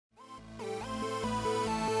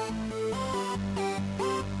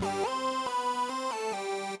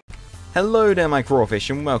Hello there my crawfish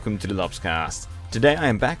and welcome to the Lobscast. Today I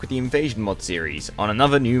am back with the Invasion mod series on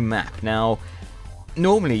another new map. Now,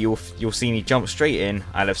 normally you'll see me jump straight in.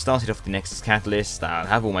 I'll have started off the Nexus Catalyst, I'll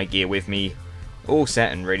have all my gear with me, all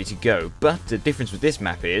set and ready to go. But the difference with this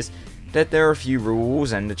map is that there are a few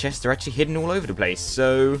rules and the chests are actually hidden all over the place.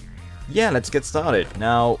 So, yeah, let's get started.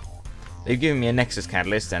 Now, they've given me a Nexus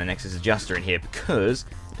Catalyst and a Nexus Adjuster in here because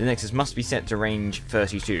the Nexus must be set to range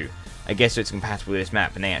 32. I guess so it's compatible with this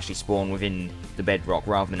map and they actually spawn within the bedrock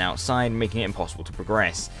rather than outside, making it impossible to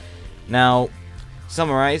progress. Now,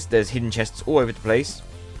 summarised, there's hidden chests all over the place,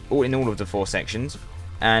 in all of the 4 sections,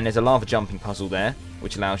 and there's a lava jumping puzzle there,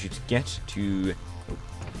 which allows you to get to...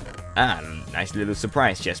 nice little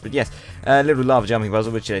surprise chest, but yes, a little lava jumping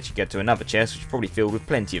puzzle which lets you get to another chest, which is probably filled with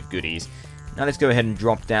plenty of goodies. Now let's go ahead and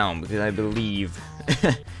drop down, because I believe...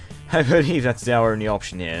 I believe that's our only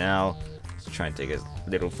option here. Now, let's try and take as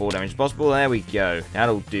little fall damage as possible. There we go.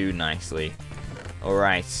 That'll do nicely.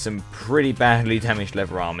 Alright, some pretty badly damaged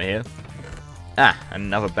leather armor here.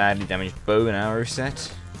 Another badly damaged bow and arrow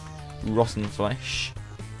set. Rotten flesh.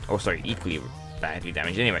 Oh, sorry, equally badly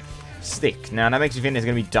damaged. Anyway, stick. Now, that makes me think there's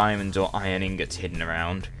going to be diamonds or iron ingots hidden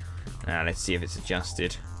around. Now, let's see if it's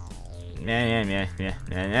adjusted. No,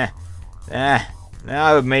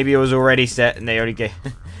 maybe it was already set and they already gave...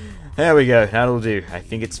 There we go, that'll do. I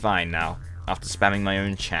think it's fine now, after spamming my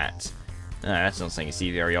own chat. That's not something you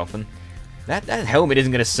see very often. That helmet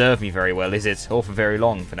isn't going to serve me very well, is it? Or for very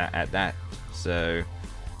long for that. So,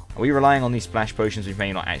 are we relying on these splash potions which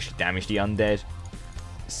may not actually damage the undead?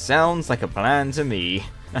 Sounds like a plan to me.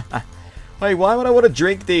 Wait, why would I want to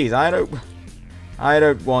drink these? I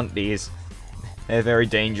don't want these. They're very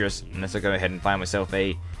dangerous, unless I go ahead and find myself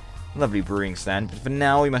a lovely brewing stand. But for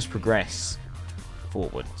now, we must progress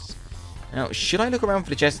forwards. Now, should I look around for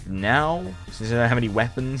the chest now, since I don't have any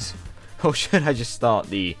weapons? Or should I just start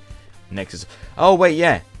the Nexus? Oh, wait,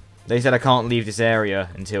 yeah. They said I can't leave this area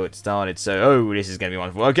until it started, so, oh, this is going to be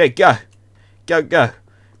wonderful. Okay, go! Go!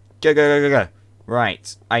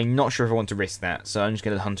 Right, I'm not sure if I want to risk that, so I'm just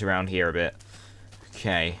going to hunt around here a bit.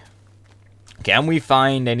 Okay. Can we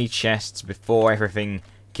find any chests before everything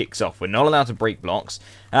kicks off? We're not allowed to break blocks.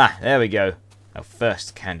 There we go. Our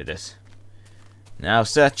first candidate. Now,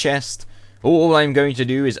 sir, chest, all I'm going to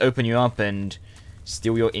do is open you up and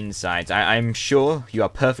steal your insides. I'm sure you are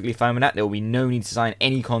perfectly fine with that. There will be no need to sign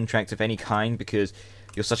any contract of any kind because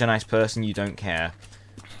you're such a nice person you don't care.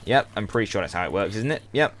 Yep, I'm pretty sure that's how it works, isn't it?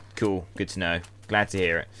 Yep, cool, good to know. Glad to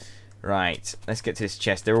hear it. Right, let's get to this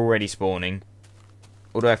chest. They're already spawning.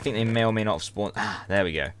 Although I think they may or may not have spawned. There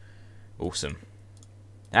we go. Awesome.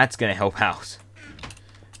 That's going to help out.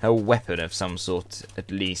 A weapon of some sort, at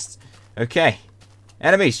least. Okay.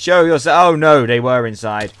 Enemies, show yourself. Oh, no, they were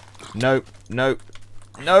inside. Nope.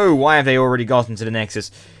 No, why have they already gotten to the Nexus?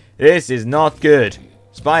 This is not good.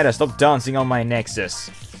 Spider, stop dancing on my Nexus.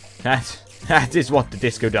 That is what the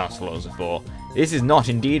disco dance floors are for. This is not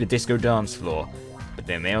indeed a disco dance floor. But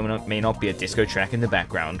there may or may not be a disco track in the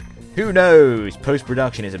background. Who knows?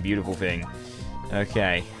 Post-production is a beautiful thing.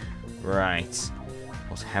 Okay. Right.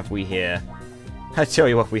 What have we here? I tell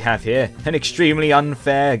you what we have here. An extremely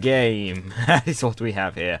unfair game. That is what we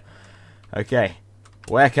have here. Okay.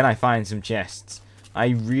 Where can I find some chests? I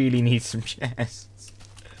really need some chests.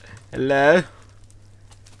 Hello?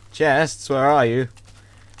 Chests, where are you?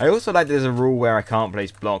 I also like there's a rule where I can't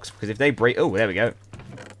place blocks, because if they break... Oh, there we go.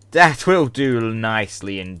 That will do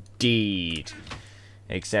nicely indeed.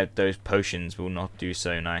 Except those potions will not do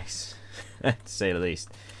so nice. To say the least.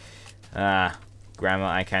 Grammar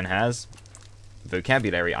I can has.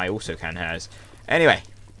 Vocabulary I also can has. Anyway,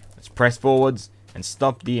 let's press forwards and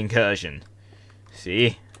stop the incursion.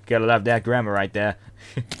 See? Gotta love that grammar right there.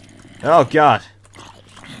 Oh god.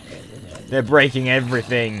 They're breaking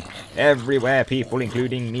everything. Everywhere people,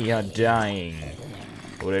 including me, are dying.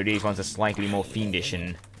 Although these ones are slightly more fiendish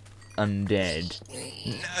and undead.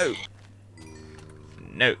 No!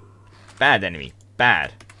 No. Bad enemy.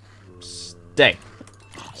 Bad. Stay.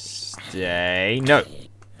 Stay. No.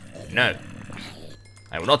 No.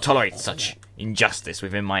 I will not tolerate such injustice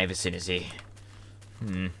within my vicinity.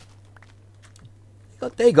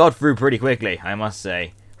 They got through pretty quickly, I must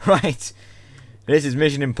say. Right. This is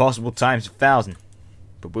Mission Impossible times 1,000.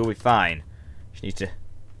 But we'll be fine. Just need to...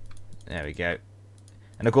 There we go.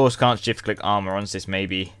 And of course, can't shift-click armor on, so this may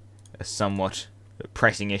be a somewhat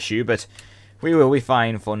pressing issue, but we will be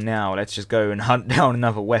fine for now. Let's just go and hunt down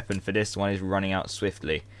another weapon, for this one is running out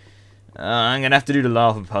swiftly. I'm going to have to do the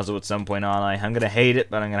lava puzzle at some point, aren't I? I'm going to hate it,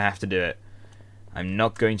 but I'm going to have to do it. I'm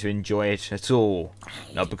not going to enjoy it at all.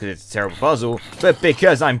 Not because it's a terrible puzzle, but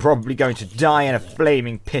because I'm probably going to die in a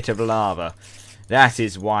flaming pit of lava. That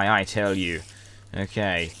is why I tell you.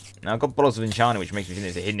 Okay. Now I've got bottles of enchanting, which makes me think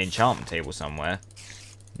there's a hidden enchantment table somewhere.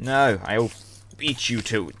 No, I'll beat you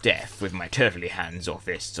to death with my turtly hands or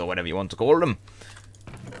fists or whatever you want to call them.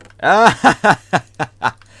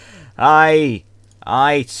 I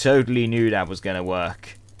totally knew that was going to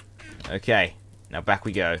work. Okay, now back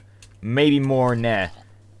we go. Maybe more in there.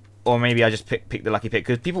 Or maybe I just picked the lucky pick.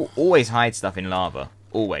 Because people always hide stuff in lava.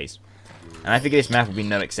 Always. And I figured this map would be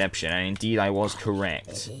no exception. And indeed I was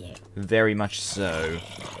correct. Very much so.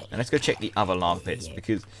 And let's go check the other lava pits.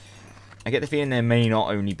 Because I get the feeling there may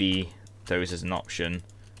not only be those as an option.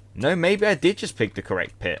 No, maybe I did just pick the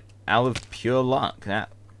correct pit. Out of pure luck.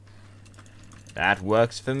 That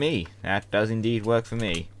works for me. That does indeed work for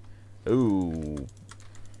me. Ooh.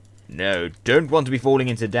 No, don't want to be falling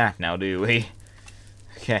into that now, do we?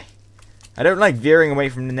 Okay. I don't like veering away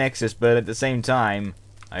from the nexus, but at the same time,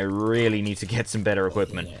 I really need to get some better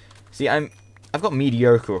equipment. See, I've got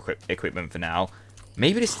mediocre equipment for now.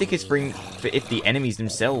 Maybe the stick is for if the enemies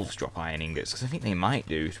themselves drop iron ingots, because I think they might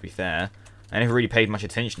do, to be fair. I never really paid much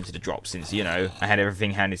attention to the drop since, you know, I had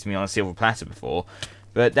everything handed to me on a silver platter before.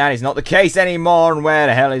 But that is not the case anymore, and where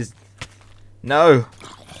the hell is... No!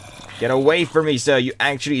 Get away from me, sir! You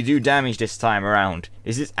actually do damage this time around.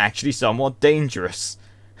 Is this actually somewhat dangerous?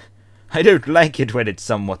 I don't like it when it's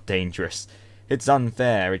somewhat dangerous. It's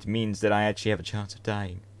unfair. It means that I actually have a chance of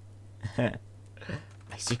dying.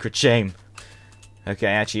 My secret shame. Okay,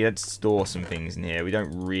 actually, let's store some things in here. We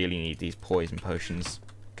don't really need these poison potions.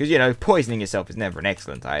 Because, you know, poisoning yourself is never an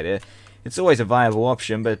excellent idea. It's always a viable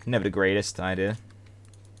option, but never the greatest idea.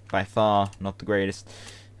 By far, not the greatest.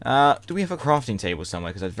 Do we have a crafting table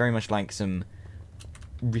somewhere? Because I'd very much like some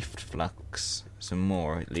rift flux. Some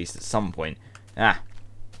more, at least, at some point.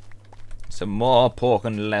 Some more pork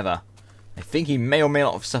and leather. I think he may or may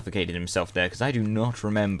not have suffocated himself there, because I do not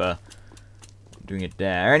remember doing it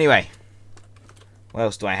there. Anyway, what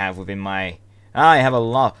else do I have within my... I have a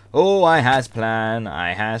lot. Oh, I has plan.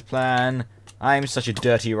 I has plan. I'm such a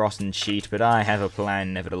dirty, rotten cheat, but I have a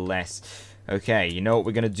plan nevertheless. Okay, you know what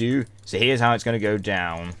we're going to do? So here's how it's going to go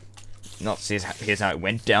down. Not here's how it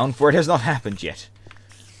went down, for it has not happened yet.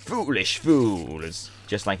 Foolish fools.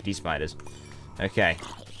 Just like these spiders. Okay.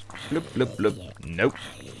 Bloop, bloop, bloop. Nope.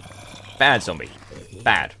 Bad zombie.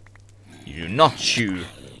 Bad. You do not chew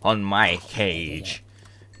on my cage.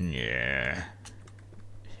 Yeah.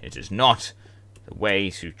 It is not the way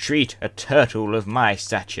to treat a turtle of my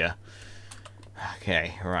stature.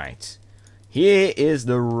 Okay, right. Here is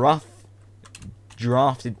the rough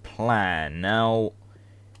drafted plan. Now,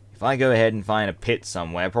 if I go ahead and find a pit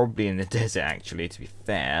somewhere, probably in the desert actually, to be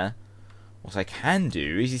fair, what I can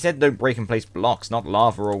do is, he said don't break and place blocks, not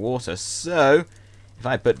lava or water, so if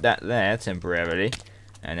I put that there temporarily,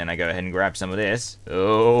 and then I go ahead and grab some of this,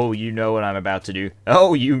 oh, you know what I'm about to do.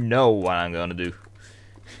 Oh, you know what I'm going to do.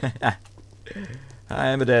 I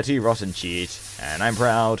am a dirty, rotten cheat, and I'm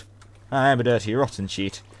proud. I am a dirty, rotten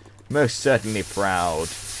cheat. Most certainly proud.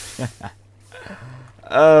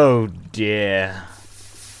 Oh dear.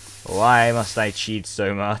 Why must I cheat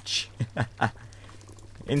so much?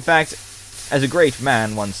 In fact, as a great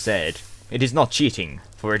man once said, it is not cheating,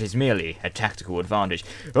 for it is merely a tactical advantage.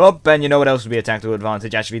 Oh, and you know what else would be a tactical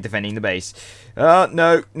advantage? Actually defending the base. Oh,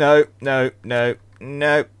 no, no, no, no,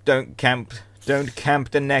 no, don't camp. Don't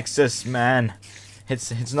camp the nexus, man.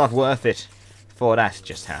 It's not worth it. For that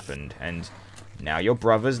just happened, and now your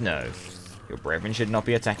brothers know. Your brethren should not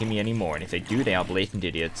be attacking me anymore, and if they do, they are blatant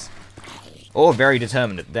idiots. Or very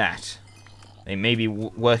determined at that. They may be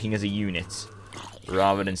working as a unit,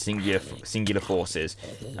 rather than singular forces.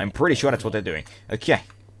 I'm pretty sure that's what they're doing. Okay.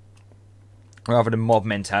 Rather than mob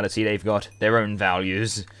mentality, they've got their own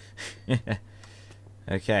values.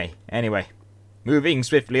 Okay, anyway. Moving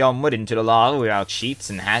swiftly onward into the lava without cheats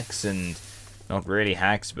and hacks, and not really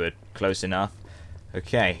hacks, but close enough.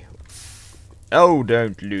 Okay. Oh,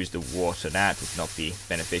 don't lose the water. That would not be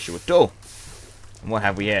beneficial at all. And what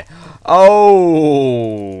have we here?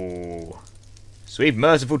 Oh! Sweet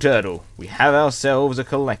merciful turtle. We have ourselves a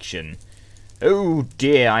collection. Oh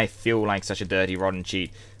dear, I feel like such a dirty, rotten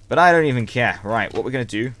cheat. But I don't even care. Right, what we're going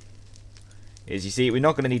to do is, you see, we're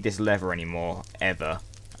not going to need this lever anymore, ever.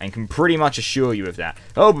 I can pretty much assure you of that.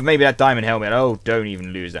 Oh, but maybe that diamond helmet. Oh, don't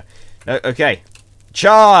even lose that. No, okay.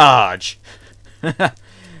 Charge!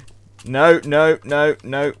 No, no, no,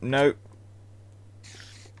 no, no.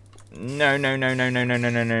 No, no, no, no, no, no, no,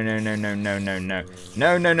 no, no, no, no, no, no, no, no.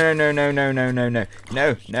 No, no, no, no, no, no, no, no, no.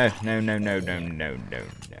 No, no, no, no, no, no, no, no, no.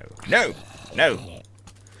 No, no.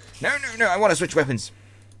 No, no, no, I want to switch weapons.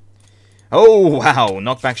 Oh, wow.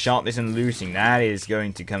 Knockback, sharpness, and looting. That is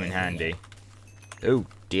going to come in handy. Oh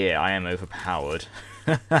dear, I am overpowered.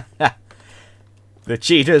 The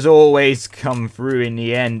cheaters always come through in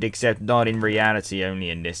the end, except not in reality,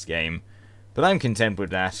 only in this game. But I'm content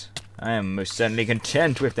with that. I am most certainly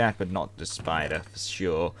content with that, but not the spider, for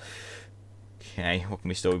sure. Okay, what can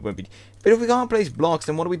we store? We won't be... But if we can't place blocks,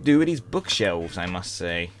 then what do we do with these bookshelves, I must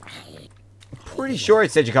say? I'm pretty sure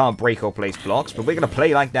it said you can't break or place blocks, but we're going to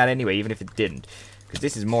play like that anyway, even if it didn't. Because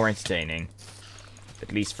this is more entertaining.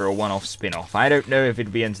 At least for a one-off spin-off. I don't know if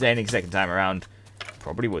it'd be entertaining second time around.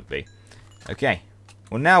 Probably would be. Okay.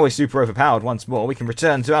 Well, now we're super overpowered once more. We can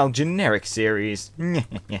return to our generic series.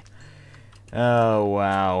 Oh,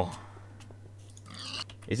 wow.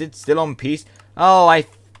 Is it still on peace? Oh,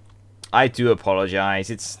 I do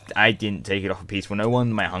apologize. I didn't take it off of peaceful. No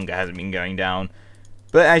wonder my hunger hasn't been going down.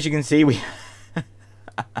 But as you can see, we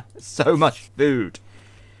so much food.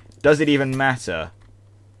 Does it even matter?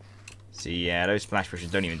 See, yeah, those splash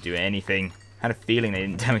brushes don't even do anything. Had a feeling they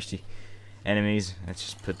didn't damage the enemies. Let's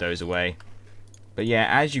just put those away. But yeah,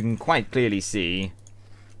 as you can quite clearly see,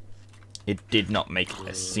 it did not make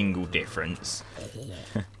a single difference.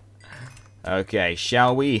 Okay,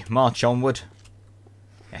 shall we march onward?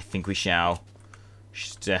 I think we shall.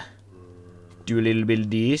 Just do a little bit of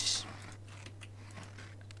this.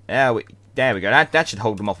 There we go. That should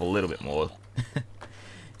hold them off a little bit more.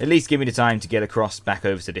 At least give me the time to get across back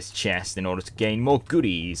over to this chest in order to gain more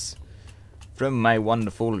goodies from my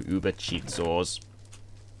wonderful Uber cheat saws.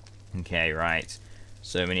 Okay, right.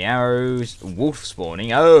 So many arrows. Wolf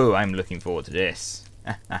spawning. Oh, I'm looking forward to this.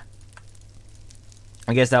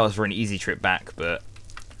 I guess that was for an easy trip back, but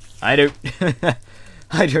I don't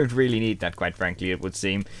I don't really need that, quite frankly, it would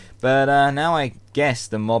seem. But now I guess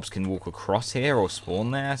the mobs can walk across here or spawn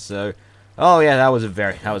there, so oh yeah, that was a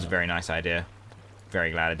very nice idea.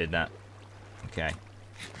 Very glad I did that. Okay.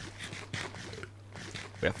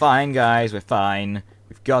 We're fine, guys. We're fine.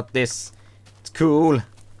 We've got this. It's cool.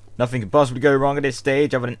 Nothing can possibly go wrong at this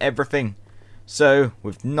stage other than everything. So,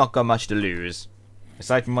 we've not got much to lose.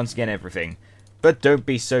 Aside from, once again, everything. But don't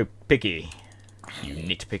be so picky, you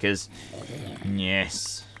nitpickers.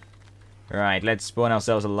 Yes. Right, let's spawn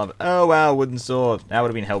ourselves a love. Oh, wow, wooden sword. That would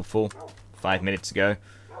have been helpful 5 minutes ago.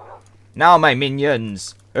 Now, my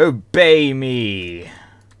minions, obey me.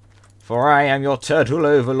 For I am your turtle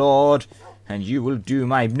overlord, and you will do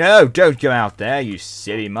my... No, don't go out there, you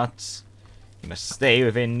silly mutts. You must stay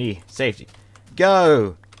within the safety.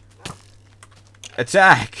 Go!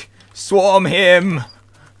 Attack! Swarm him!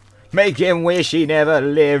 Make him wish he never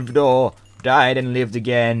lived or died and lived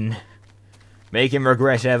again. Make him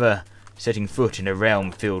regret ever setting foot in a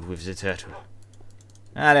realm filled with the turtle.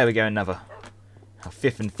 Ah, there we go, another. Our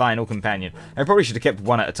fifth and final companion. I probably should have kept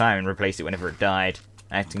one at a time and replaced it whenever it died,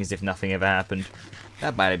 acting as if nothing ever happened.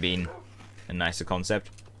 That might have been a nicer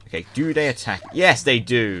concept. Okay, do they attack? Yes, they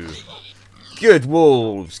do! Good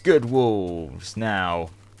wolves! Good wolves!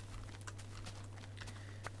 Now,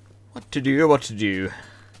 what to do, what to do?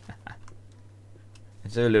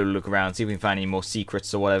 Let's have a little look around, see if we can find any more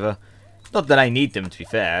secrets or whatever. Not that I need them, to be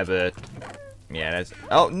fair, but... yeah, that's...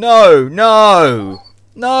 oh, no! No!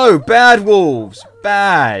 No! Bad wolves!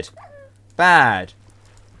 Bad! Bad!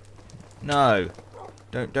 No.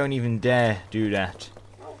 Don't even dare do that.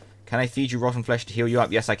 Can I feed you rotten flesh to heal you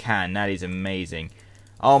up? Yes, I can. That is amazing.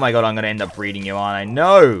 Oh my god, I'm going to end up breeding you, aren't I?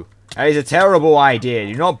 No! That is a terrible idea.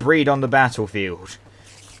 Do not breed on the battlefield.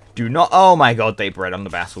 Do not... oh my god, they bred on the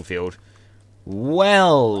battlefield.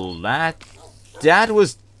 Well, that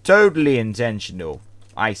was totally intentional.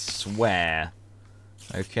 I swear.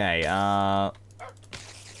 Okay, I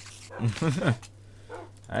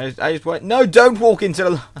just want... no, don't walk into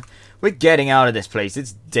the... we're getting out of this place.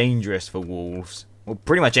 It's dangerous for wolves. Well,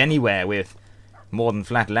 pretty much anywhere with more than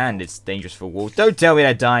flat land, it's dangerous for wolves. Don't tell me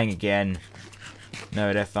they're dying again.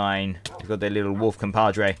 No, they're fine. They've got their little wolf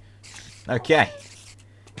compadre. Okay.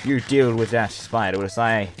 You deal with that spider whilst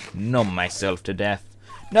I numb myself to death.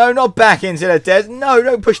 No, not back into the desert. No,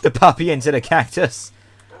 don't push the puppy into the cactus.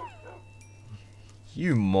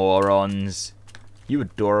 You morons. You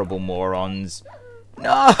adorable morons.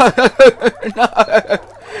 No! No!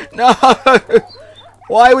 No!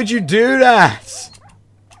 Why would you do that?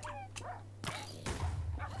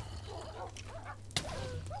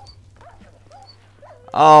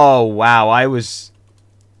 Oh, wow. I was...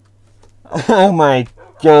 oh, my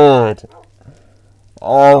God.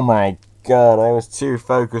 Oh, my God. I was too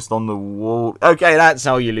focused on the wall. Okay, that's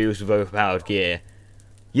how you lose with overpowered gear.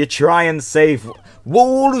 You try and save...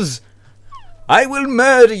 wolves! I will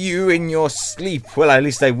murder you in your sleep. Well, at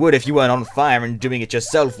least I would if you weren't on fire and doing it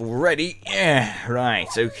yourself already. Yeah, right,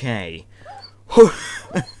 okay.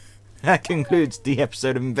 That concludes the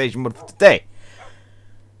episode of Invasion Mod for today.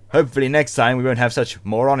 Hopefully next time we won't have such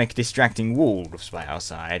moronic, distracting wolves by our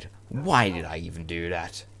side. Why did I even do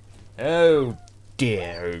that? Oh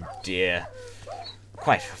dear, oh dear.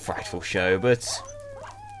 Quite a frightful show, but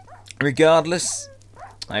regardless,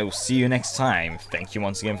 I will see you next time. Thank you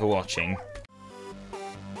once again for watching.